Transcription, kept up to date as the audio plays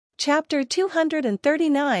Chapter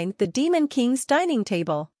 239 The Demon King's Dining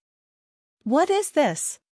Table. What is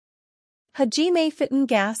this? Hajime Fitten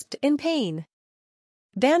gasped in pain.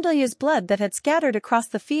 Vandalyu's blood that had scattered across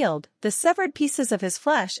the field, the severed pieces of his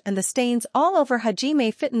flesh and the stains all over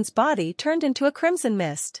Hajime Fitten's body turned into a crimson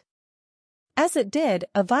mist. As it did,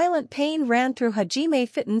 a violent pain ran through Hajime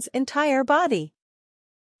Fitten's entire body.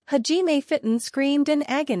 Hajime Fitten screamed in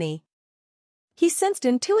agony. He sensed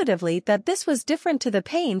intuitively that this was different to the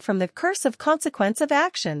pain from the curse of consequence of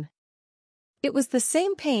action. It was the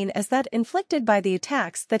same pain as that inflicted by the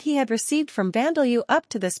attacks that he had received from Vandalyu up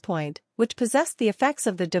to this point, which possessed the effects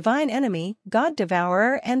of the divine enemy, God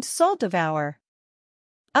Devourer and Soul Devourer.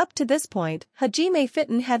 Up to this point, Hajime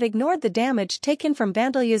Fitten had ignored the damage taken from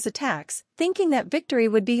Vandalyu's attacks, thinking that victory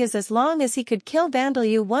would be his as long as he could kill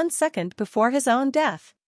Vandalyu 1 second before his own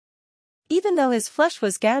death. Even though his flesh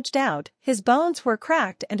was gouged out, his bones were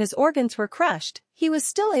cracked and his organs were crushed, he was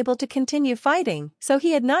still able to continue fighting, so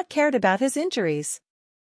he had not cared about his injuries.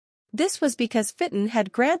 This was because Fitten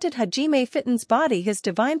had granted Hajime Fitten's body his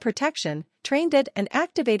divine protection, trained it and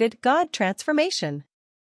activated God transformation.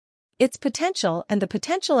 Its potential and the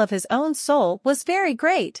potential of his own soul was very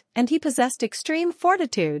great, and he possessed extreme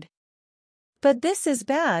fortitude. But this is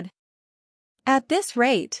bad. At this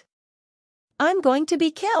rate, I'm going to be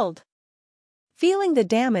killed. Feeling the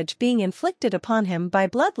damage being inflicted upon him by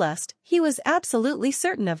bloodlust, he was absolutely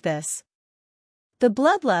certain of this. The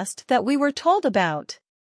bloodlust that we were told about.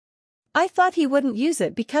 I thought he wouldn't use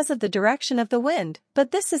it because of the direction of the wind, but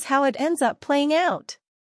this is how it ends up playing out.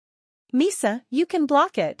 Misa, you can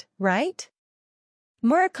block it, right?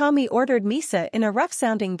 Murakami ordered Misa in a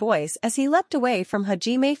rough-sounding voice as he leapt away from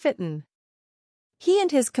Hajime Fitten. He and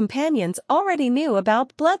his companions already knew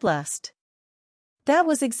about bloodlust. That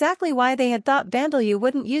was exactly why they had thought Vandalyu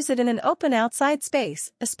wouldn't use it in an open outside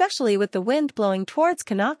space, especially with the wind blowing towards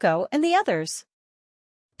Kanako and the others.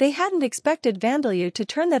 They hadn't expected Vandalyu to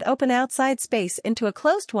turn that open outside space into a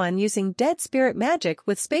closed one using dead spirit magic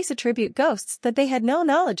with space attribute ghosts that they had no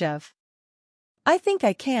knowledge of. I think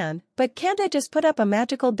I can, but can't I just put up a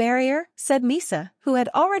magical barrier? Said Misa, who had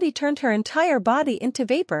already turned her entire body into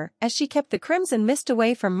vapor as she kept the crimson mist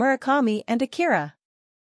away from Murakami and Akira.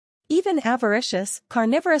 Even avaricious,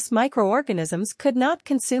 carnivorous microorganisms could not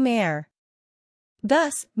consume air.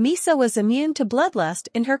 Thus, Misa was immune to bloodlust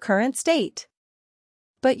in her current state.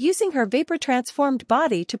 But using her vapor-transformed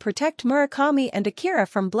body to protect Murakami and Akira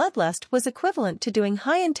from bloodlust was equivalent to doing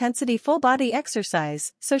high-intensity full-body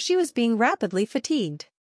exercise, so she was being rapidly fatigued.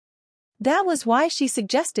 That was why she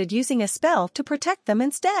suggested using a spell to protect them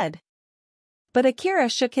instead. But Akira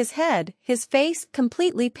shook his head, his face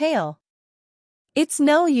completely pale. It's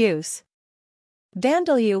no use.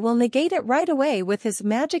 Vandalyu will negate it right away with his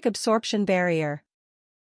magic absorption barrier.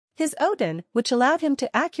 His Odin, which allowed him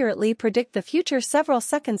to accurately predict the future several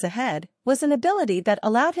seconds ahead, was an ability that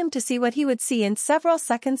allowed him to see what he would see in several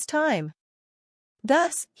seconds' time.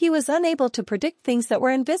 Thus, he was unable to predict things that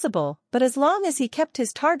were invisible, but as long as he kept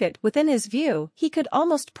his target within his view, he could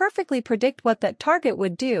almost perfectly predict what that target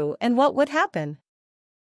would do and what would happen.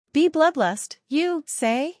 Be bloodlust, you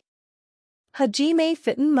say? Hajime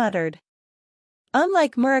Fitten muttered.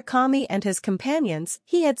 Unlike Murakami and his companions,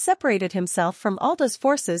 he had separated himself from Alda's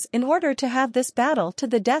forces in order to have this battle to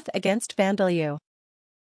the death against Vandalyu.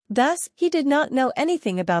 Thus, he did not know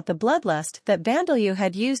anything about the bloodlust that Vandalyu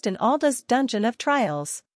had used in Alda's Dungeon of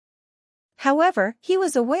Trials. However, he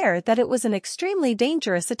was aware that it was an extremely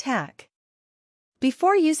dangerous attack.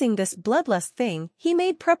 Before using this bloodlust thing, he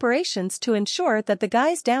made preparations to ensure that the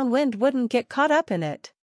guys downwind wouldn't get caught up in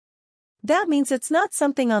it. That means it's not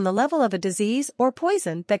something on the level of a disease or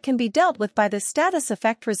poison that can be dealt with by the status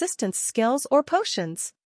effect resistance skills or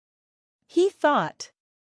potions. He thought.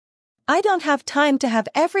 I don't have time to have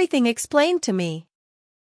everything explained to me.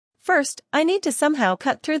 First, I need to somehow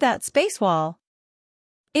cut through that space wall.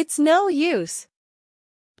 It's no use.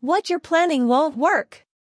 What you're planning won't work.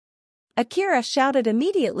 Akira shouted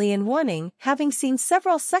immediately in warning, having seen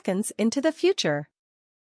several seconds into the future.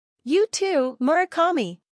 You too,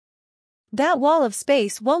 Murakami. That wall of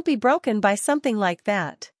space won't be broken by something like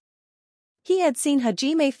that. He had seen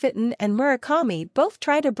Hajime Fitten and Murakami both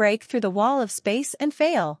try to break through the wall of space and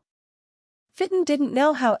fail. Fitten didn't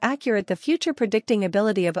know how accurate the future predicting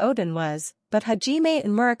ability of Odin was, but Hajime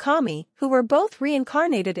and Murakami, who were both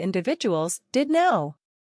reincarnated individuals, did know.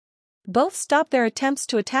 Both stopped their attempts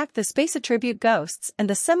to attack the space attribute ghosts and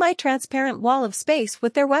the semi-transparent wall of space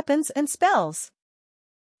with their weapons and spells.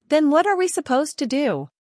 Then what are we supposed to do?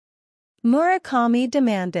 Murakami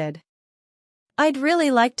demanded. I'd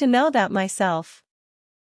really like to know that myself.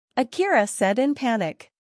 Akira said in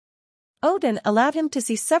panic. Odin allowed him to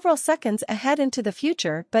see several seconds ahead into the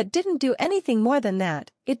future but didn't do anything more than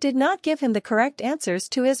that. It did not give him the correct answers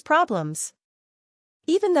to his problems.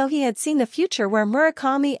 Even though he had seen the future where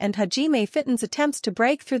Murakami and Hajime Fitton's attempts to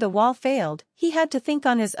break through the wall failed, he had to think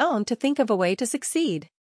on his own to think of a way to succeed.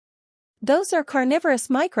 Those are carnivorous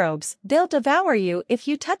microbes, they'll devour you if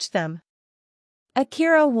you touch them,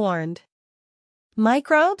 Akira warned.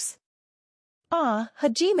 Microbes?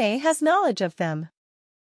 Hajime has knowledge of them.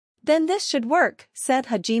 Then this should work, said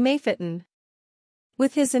Hajime Fitton.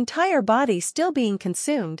 With his entire body still being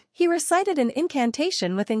consumed, he recited an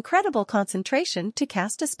incantation with incredible concentration to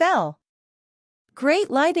cast a spell.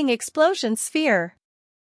 Great lighting explosion sphere.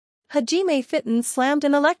 Hajime Fitton slammed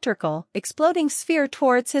an electrical, exploding sphere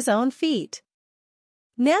towards his own feet.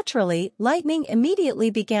 Naturally, lightning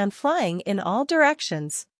immediately began flying in all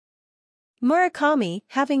directions. Murakami,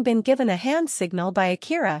 having been given a hand signal by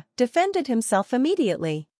Akira, defended himself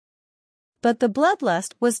immediately. But the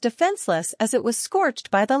bloodlust was defenseless as it was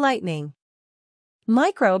scorched by the lightning.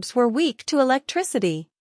 Microbes were weak to electricity.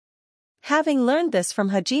 Having learned this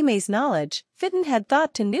from Hajime's knowledge, Fitton had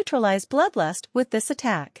thought to neutralize bloodlust with this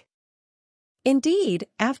attack. Indeed,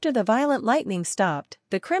 after the violent lightning stopped,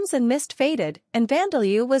 the crimson mist faded, and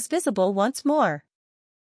Vandalyu was visible once more.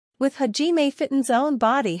 With Hajime Fitton's own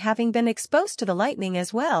body having been exposed to the lightning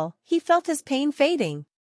as well, he felt his pain fading.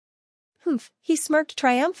 Humph, he smirked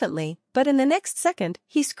triumphantly, but in the next second,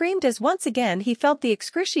 he screamed as once again he felt the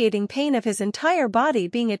excruciating pain of his entire body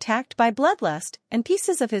being attacked by bloodlust, and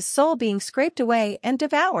pieces of his soul being scraped away and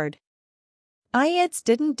devoured. It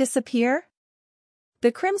didn't disappear?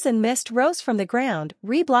 The crimson mist rose from the ground,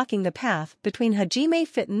 re-blocking the path between Hajime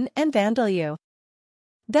Fitton and Vandalyu.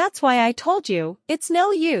 That's why I told you, it's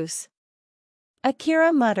no use.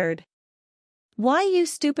 Akira muttered. Why you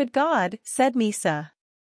stupid god, said Misa.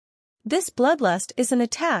 This bloodlust is an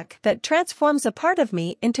attack that transforms a part of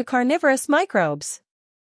me into carnivorous microbes.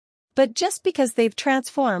 But just because they've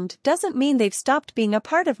transformed doesn't mean they've stopped being a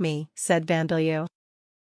part of me, said Vandalyu.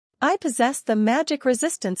 I possess the magic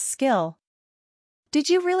resistance skill. Did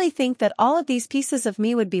you really think that all of these pieces of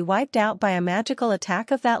me would be wiped out by a magical attack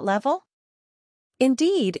of that level?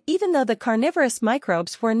 Indeed, even though the carnivorous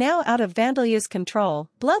microbes were now out of Vandalyu's control,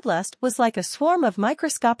 bloodlust was like a swarm of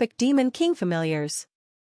microscopic demon king familiars.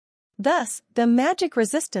 Thus, the magic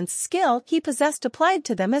resistance skill he possessed applied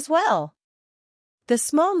to them as well. The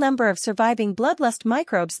small number of surviving bloodlust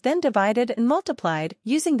microbes then divided and multiplied,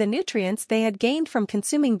 using the nutrients they had gained from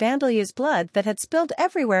consuming Vandalyu's blood that had spilled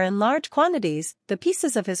everywhere in large quantities, the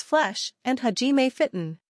pieces of his flesh, and Hajime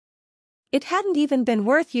Fitton. It hadn't even been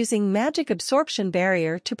worth using magic absorption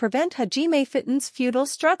barrier to prevent Hajime Fitton's futile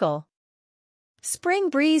struggle. Spring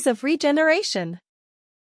breeze of regeneration!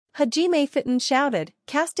 Hajime Fitton shouted,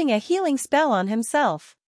 casting a healing spell on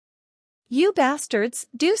himself. You bastards,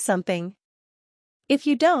 do something. If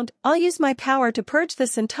you don't, I'll use my power to purge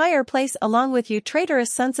this entire place along with you traitorous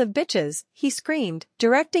sons of bitches, he screamed,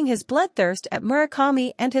 directing his bloodthirst at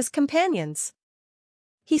Murakami and his companions.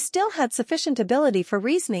 He still had sufficient ability for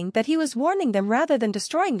reasoning that he was warning them rather than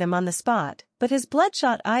destroying them on the spot, but his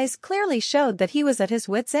bloodshot eyes clearly showed that he was at his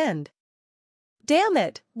wit's end. Damn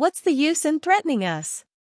it, what's the use in threatening us?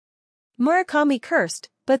 Murakami cursed,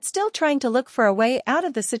 but still trying to look for a way out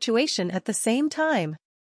of the situation at the same time.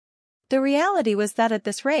 The reality was that at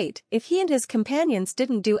this rate, if he and his companions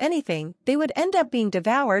didn't do anything, they would end up being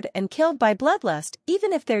devoured and killed by bloodlust,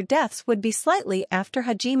 even if their deaths would be slightly after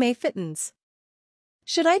Hajime Fitton's.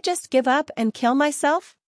 Should I just give up and kill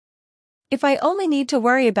myself? If I only need to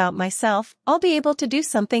worry about myself, I'll be able to do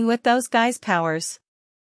something with those guys' powers.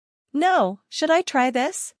 No, should I try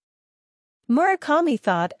this? Murakami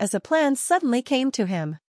thought as a plan suddenly came to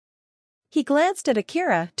him. He glanced at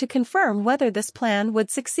Akira to confirm whether this plan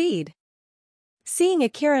would succeed. Seeing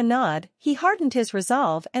Akira nod, he hardened his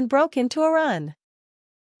resolve and broke into a run.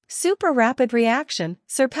 Super rapid reaction,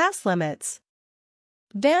 surpass limits.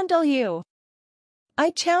 Vandalyu! I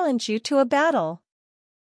challenge you to a battle.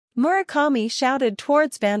 Murakami shouted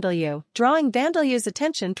towards Vandalyu, drawing Vandalyu's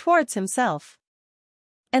attention towards himself.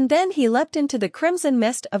 And then he leapt into the crimson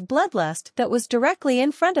mist of bloodlust that was directly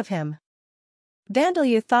in front of him.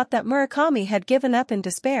 Vandalyu thought that Murakami had given up in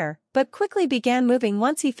despair, but quickly began moving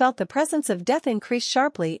once he felt the presence of death increase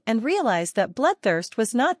sharply and realized that bloodthirst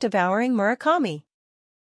was not devouring Murakami.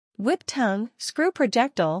 Whip tongue, screw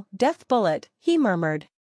projectile, death bullet, he murmured.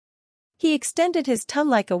 He extended his tongue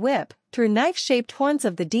like a whip, through knife-shaped horns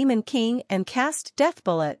of the Demon King and cast death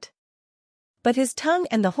bullet. But his tongue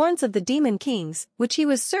and the horns of the Demon Kings, which he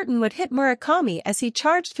was certain would hit Murakami as he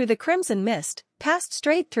charged through the crimson mist, passed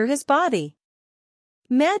straight through his body.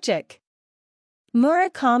 Magic!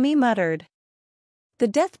 Murakami muttered. The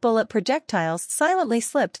death bullet projectiles silently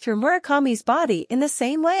slipped through Murakami's body in the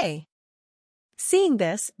same way. Seeing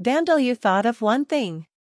this, Vandalyu thought of one thing.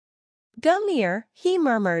 Gungnir, he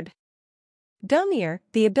murmured. Gungnir,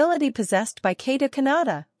 the ability possessed by Kato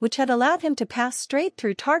Kanata, which had allowed him to pass straight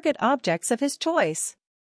through target objects of his choice.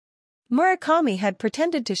 Murakami had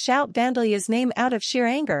pretended to shout Vandalyu's name out of sheer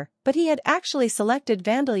anger, but he had actually selected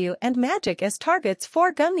Vandalyu and Magic as targets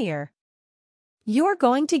for Gungnir. You're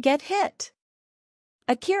going to get hit!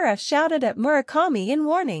 Akira shouted at Murakami in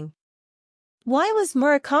warning. Why was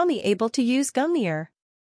Murakami able to use Gungnir?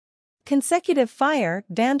 Consecutive fire,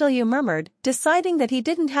 Vandalyu murmured, deciding that he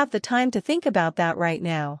didn't have the time to think about that right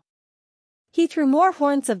now. He threw more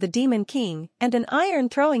horns of the Demon King and an iron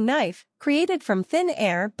throwing knife, created from thin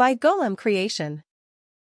air by Golem creation.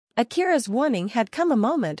 Akira's warning had come a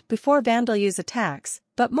moment before Vandalyu's attacks,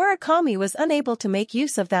 but Murakami was unable to make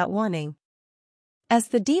use of that warning. As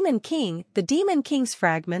the Demon King's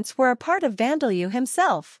fragments were a part of Vandalyu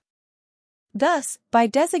himself. Thus, by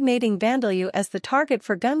designating Vandalyu as the target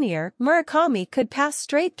for Gungnir, Murakami could pass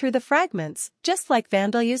straight through the fragments, just like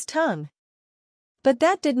Vandalyu's tongue. But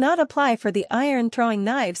that did not apply for the iron-throwing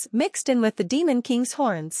knives mixed in with the Demon King's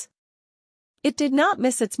horns. It did not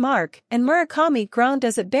miss its mark, and Murakami groaned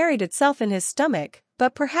as it buried itself in his stomach,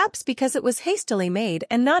 but perhaps because it was hastily made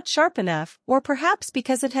and not sharp enough, or perhaps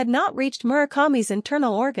because it had not reached Murakami's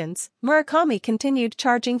internal organs, Murakami continued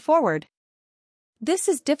charging forward. This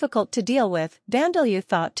is difficult to deal with, Vandalyu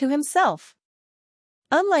thought to himself.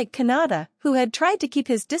 Unlike Kanata, who had tried to keep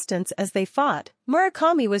his distance as they fought,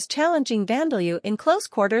 Murakami was challenging Vandalyu in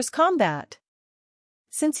close-quarters combat.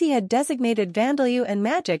 Since he had designated Vandalyu and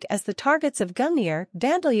Magic as the targets of Gungnir,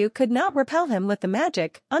 Vandalyu could not repel him with the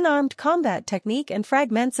magic, unarmed combat technique and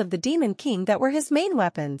fragments of the Demon King that were his main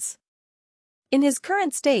weapons. In his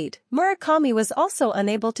current state, Murakami was also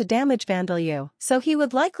unable to damage Vandalyu, so he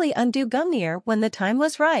would likely undo Gungnir when the time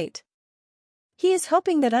was right. He is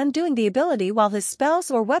hoping that undoing the ability while his spells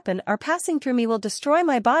or weapon are passing through me will destroy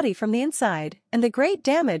my body from the inside, and the great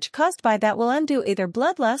damage caused by that will undo either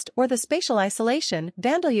bloodlust or the spatial isolation,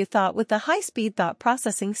 Vandalyu thought with the high-speed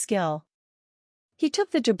thought-processing skill. He took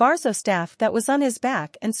the Jabarzo staff that was on his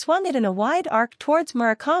back and swung it in a wide arc towards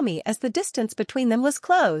Murakami as the distance between them was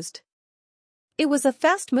closed. It was a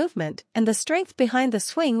fast movement, and the strength behind the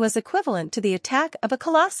swing was equivalent to the attack of a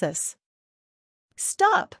colossus.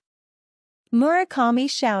 Stop! Murakami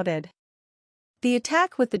shouted. The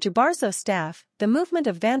attack with the Jabarzo staff, the movement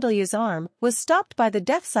of Vandalyu's arm, was stopped by the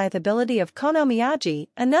Death Scythe ability of Kono Miyagi,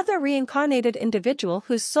 another reincarnated individual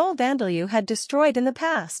whose soul Vandalyu had destroyed in the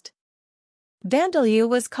past. Vandalyu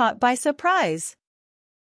was caught by surprise.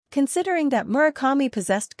 Considering that Murakami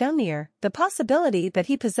possessed Gungnir, the possibility that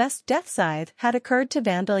he possessed Death Scythe had occurred to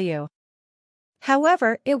Vandalyu.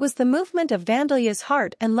 However, it was the movement of Vandalyu's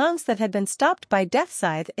heart and lungs that had been stopped by Death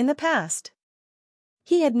Scythe in the past.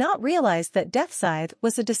 He had not realized that Death Scythe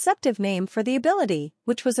was a deceptive name for the ability,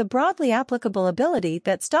 which was a broadly applicable ability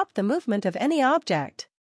that stopped the movement of any object.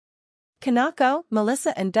 Kanako,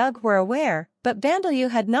 Melissa and Doug were aware, but Vandalyu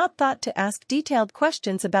had not thought to ask detailed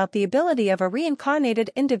questions about the ability of a reincarnated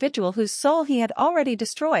individual whose soul he had already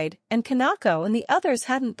destroyed, and Kanako and the others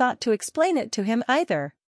hadn't thought to explain it to him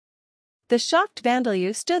either. The shocked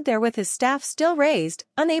Vandalyu stood there with his staff still raised,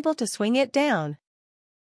 unable to swing it down.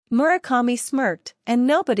 Murakami smirked, and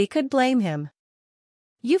nobody could blame him.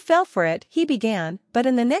 You fell for it, he began, but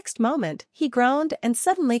in the next moment, he groaned and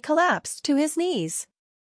suddenly collapsed to his knees.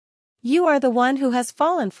 You are the one who has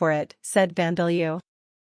fallen for it, said Vandalyu.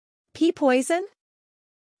 Pea poison?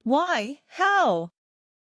 Why, how?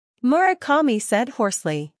 Murakami said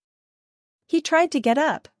hoarsely. He tried to get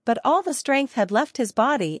up, but all the strength had left his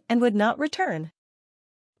body and would not return.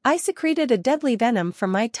 I secreted a deadly venom from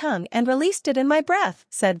my tongue and released it in my breath,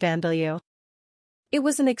 said Vandalyu. It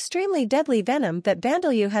was an extremely deadly venom that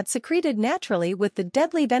Vandalyu had secreted naturally with the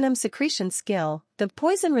deadly venom secretion skill. The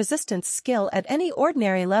poison resistance skill at any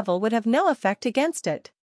ordinary level would have no effect against it.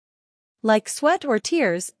 Like sweat or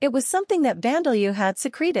tears, it was something that Vandalyu had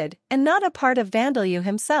secreted, and not a part of Vandalyu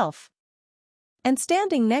himself. And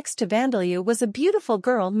standing next to Vandalyu was a beautiful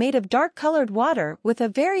girl made of dark-colored water with a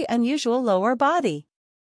very unusual lower body.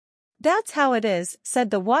 That's how it is, said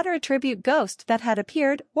the water attribute ghost that had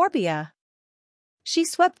appeared, Orbia. She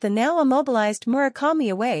swept the now immobilized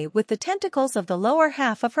Murakami away with the tentacles of the lower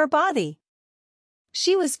half of her body.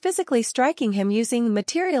 She was physically striking him using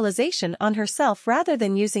materialization on herself rather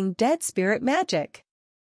than using dead spirit magic.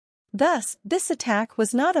 Thus, this attack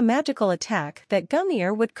was not a magical attack that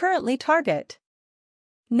Gungnir would currently target.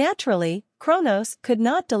 Naturally, Kronos could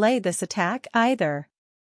not delay this attack either.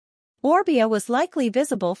 Orbia was likely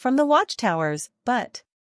visible from the watchtowers, but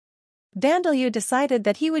Vandalyu decided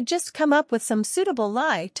that he would just come up with some suitable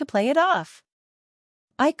lie to play it off.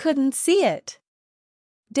 I couldn't see it.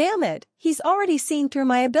 Damn it, he's already seen through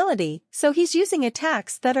my ability, so he's using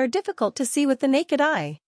attacks that are difficult to see with the naked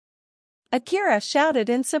eye. Akira shouted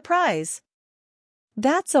in surprise.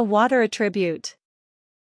 That's a water attribute.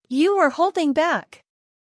 You were holding back.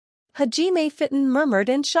 Hajime Fitten murmured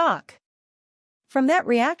in shock. From that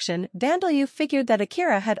reaction, Vandalyu figured that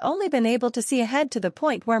Akira had only been able to see ahead to the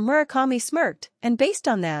point where Murakami smirked, and based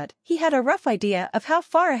on that, he had a rough idea of how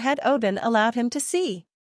far ahead Odin allowed him to see.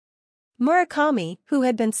 Murakami, who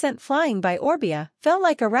had been sent flying by Orbia, fell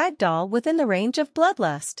like a rag doll within the range of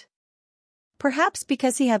bloodlust. Perhaps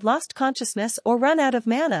because he had lost consciousness or run out of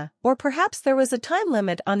mana, or perhaps there was a time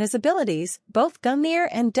limit on his abilities, both Gungnir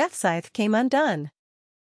and Death Scythe came undone.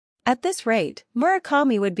 At this rate,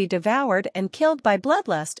 Murakami would be devoured and killed by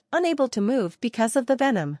bloodlust, unable to move because of the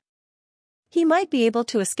venom. He might be able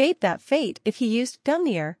to escape that fate if he used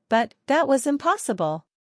Gungnir, but that was impossible.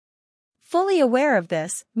 Fully aware of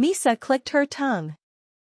this, Misa clicked her tongue.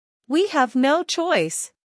 We have no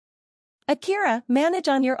choice. Akira, manage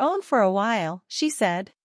on your own for a while, she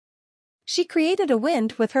said. She created a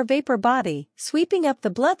wind with her vapor body, sweeping up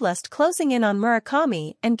the bloodlust, closing in on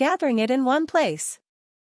Murakami and gathering it in one place.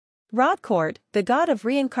 Rodcourt, the god of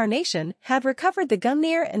reincarnation, had recovered the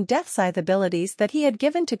Gungnir and Death Scythe abilities that he had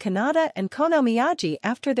given to Kanata and Kono Miyagi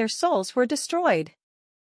after their souls were destroyed.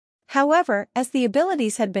 However, as the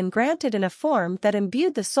abilities had been granted in a form that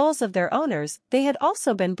imbued the souls of their owners, they had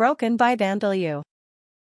also been broken by Vandalyu.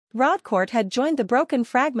 Rodcourt had joined the broken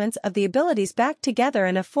fragments of the abilities back together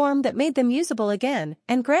in a form that made them usable again,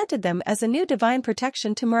 and granted them as a new divine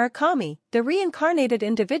protection to Murakami, the reincarnated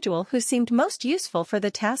individual who seemed most useful for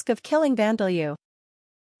the task of killing Vandalyu.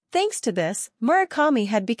 Thanks to this, Murakami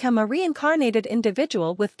had become a reincarnated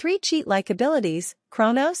individual with 3 cheat-like abilities,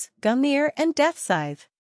 Chronos, Gungnir and Death Scythe.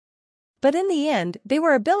 But in the end, they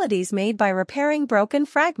were abilities made by repairing broken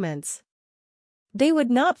fragments. They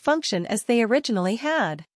would not function as they originally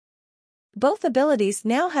had. Both abilities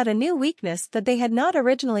now had a new weakness that they had not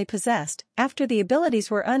originally possessed. After the abilities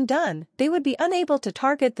were undone, they would be unable to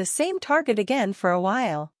target the same target again for a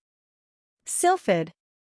while. Sylphid.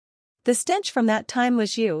 The stench from that time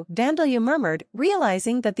was you, Vandalyu murmured,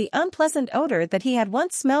 realizing that the unpleasant odor that he had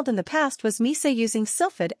once smelled in the past was Misa using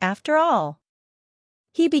Sylphid after all.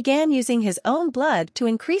 He began using his own blood to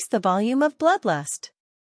increase the volume of bloodlust.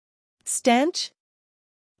 Stench?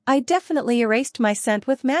 I definitely erased my scent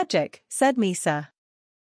with magic, said Misa.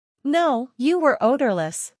 No, you were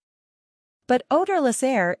odorless. But odorless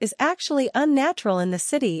air is actually unnatural in the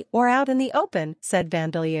city or out in the open, said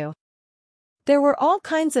Vandalyu. There were all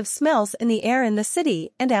kinds of smells in the air in the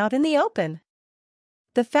city and out in the open.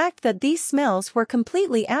 The fact that these smells were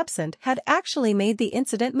completely absent had actually made the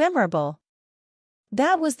incident memorable.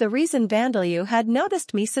 That was the reason Vandalyu had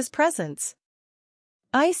noticed Misa's presence.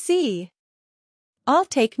 I see. I'll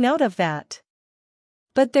take note of that.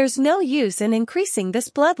 But there's no use in increasing this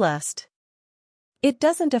bloodlust. It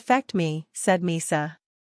doesn't affect me, said Misa.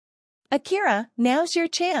 Akira, now's your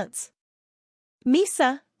chance.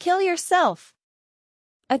 Misa, kill yourself.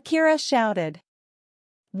 Akira shouted.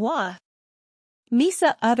 What?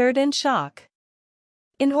 Misa uttered in shock.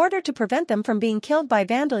 In order to prevent them from being killed by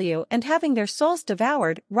Vandalyu and having their souls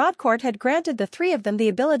devoured, Rodcourt had granted the 3 of them the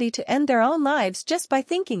ability to end their own lives just by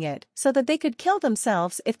thinking it, so that they could kill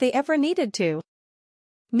themselves if they ever needed to.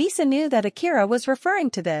 Misa knew that Akira was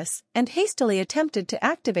referring to this, and hastily attempted to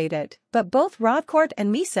activate it, but both Rodcourt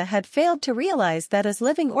and Misa had failed to realize that as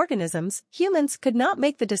living organisms, humans could not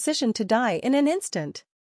make the decision to die in an instant.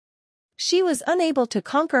 She was unable to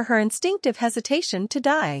conquer her instinctive hesitation to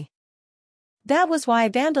die. That was why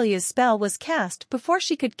Vandalyu's spell was cast before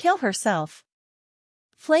she could kill herself.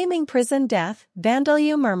 Flaming prison death,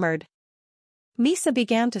 Vandalyu murmured. Misa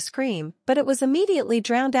began to scream, but it was immediately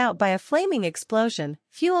drowned out by a flaming explosion,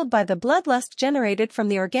 fueled by the bloodlust generated from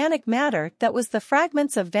the organic matter that was the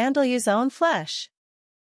fragments of Vandalyu's own flesh.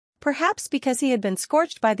 Perhaps because he had been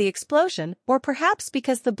scorched by the explosion, or perhaps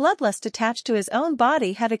because the bloodlust attached to his own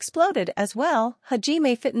body had exploded as well,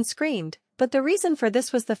 Hajime Fitten screamed. But the reason for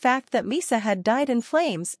this was the fact that Misa had died in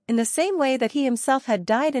flames, in the same way that he himself had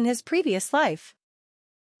died in his previous life.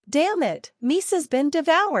 Damn it, Misa's been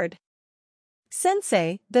devoured.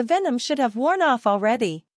 Sensei, the venom should have worn off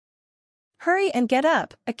already. Hurry and get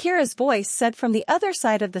up, Akira's voice said from the other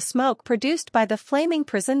side of the smoke produced by the flaming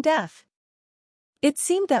prison death. It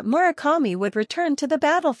seemed that Murakami would return to the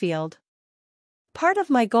battlefield. Part of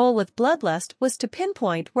my goal with bloodlust was to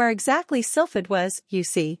pinpoint where exactly Sylphid was, you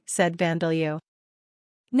see, said Vandalyu.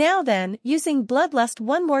 Now then, using bloodlust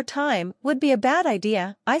one more time would be a bad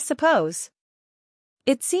idea, I suppose.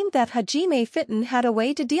 It seemed that Hajime Fitten had a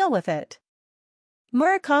way to deal with it.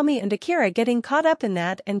 Murakami and Akira getting caught up in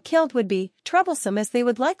that and killed would be troublesome, as they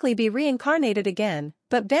would likely be reincarnated again,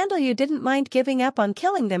 but Vandalyu didn't mind giving up on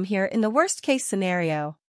killing them here in the worst-case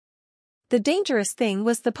scenario. The dangerous thing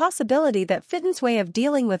was the possibility that Fitten's way of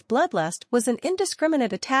dealing with bloodlust was an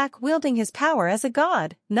indiscriminate attack, wielding his power as a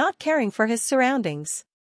god, not caring for his surroundings.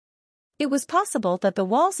 It was possible that the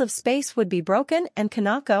walls of space would be broken and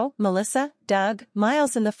Kanako, Melissa, Doug,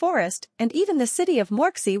 Miles in the forest, and even the city of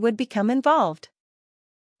Morksey would become involved.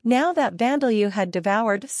 Now that Vandalyu had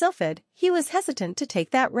devoured Sylphid, he was hesitant to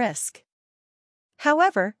take that risk.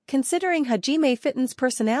 However, considering Hajime Fitten's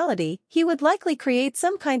personality, he would likely create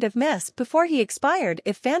some kind of mess before he expired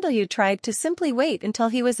if Vandalyu tried to simply wait until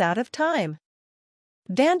he was out of time.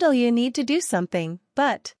 Vandalyu need to do something,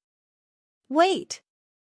 but... Wait!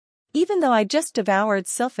 Even though I just devoured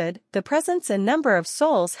Sylphid, the presence and number of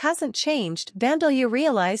souls hasn't changed, Vandalyu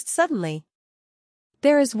realized suddenly.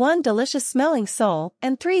 There is one delicious-smelling soul,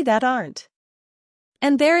 and 3 that aren't.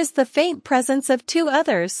 And there is the faint presence of 2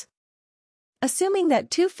 others. Assuming that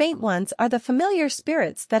 2 faint ones are the familiar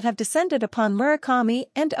spirits that have descended upon Murakami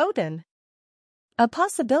and Odin. A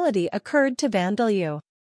possibility occurred to Vandalyu.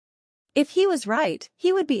 If he was right,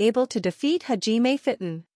 he would be able to defeat Hajime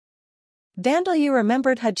Fitten. Vandalyu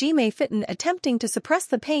remembered Hajime Fitten attempting to suppress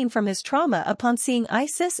the pain from his trauma upon seeing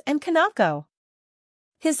Isis and Kanako.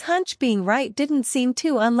 His hunch being right didn't seem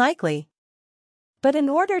too unlikely. But in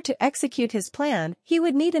order to execute his plan, he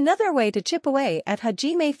would need another way to chip away at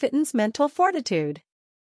Hajime Fitten's mental fortitude.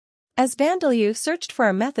 As Vandalyu searched for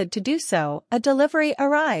a method to do so, a delivery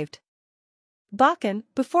arrived. "Bakken,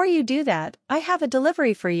 before you do that, I have a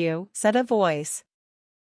delivery for you," said a voice.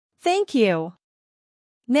 "Thank you.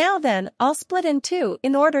 Now then, I'll split in 2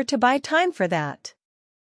 in order to buy time for that."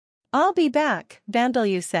 "I'll be back,"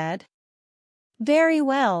 Vandalyu said. "Very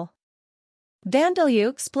well."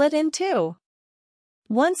 Vandalyu split in 2.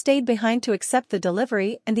 One stayed behind to accept the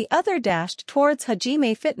delivery and the other dashed towards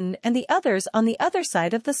Hajime Fitten and the others on the other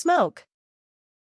side of the smoke.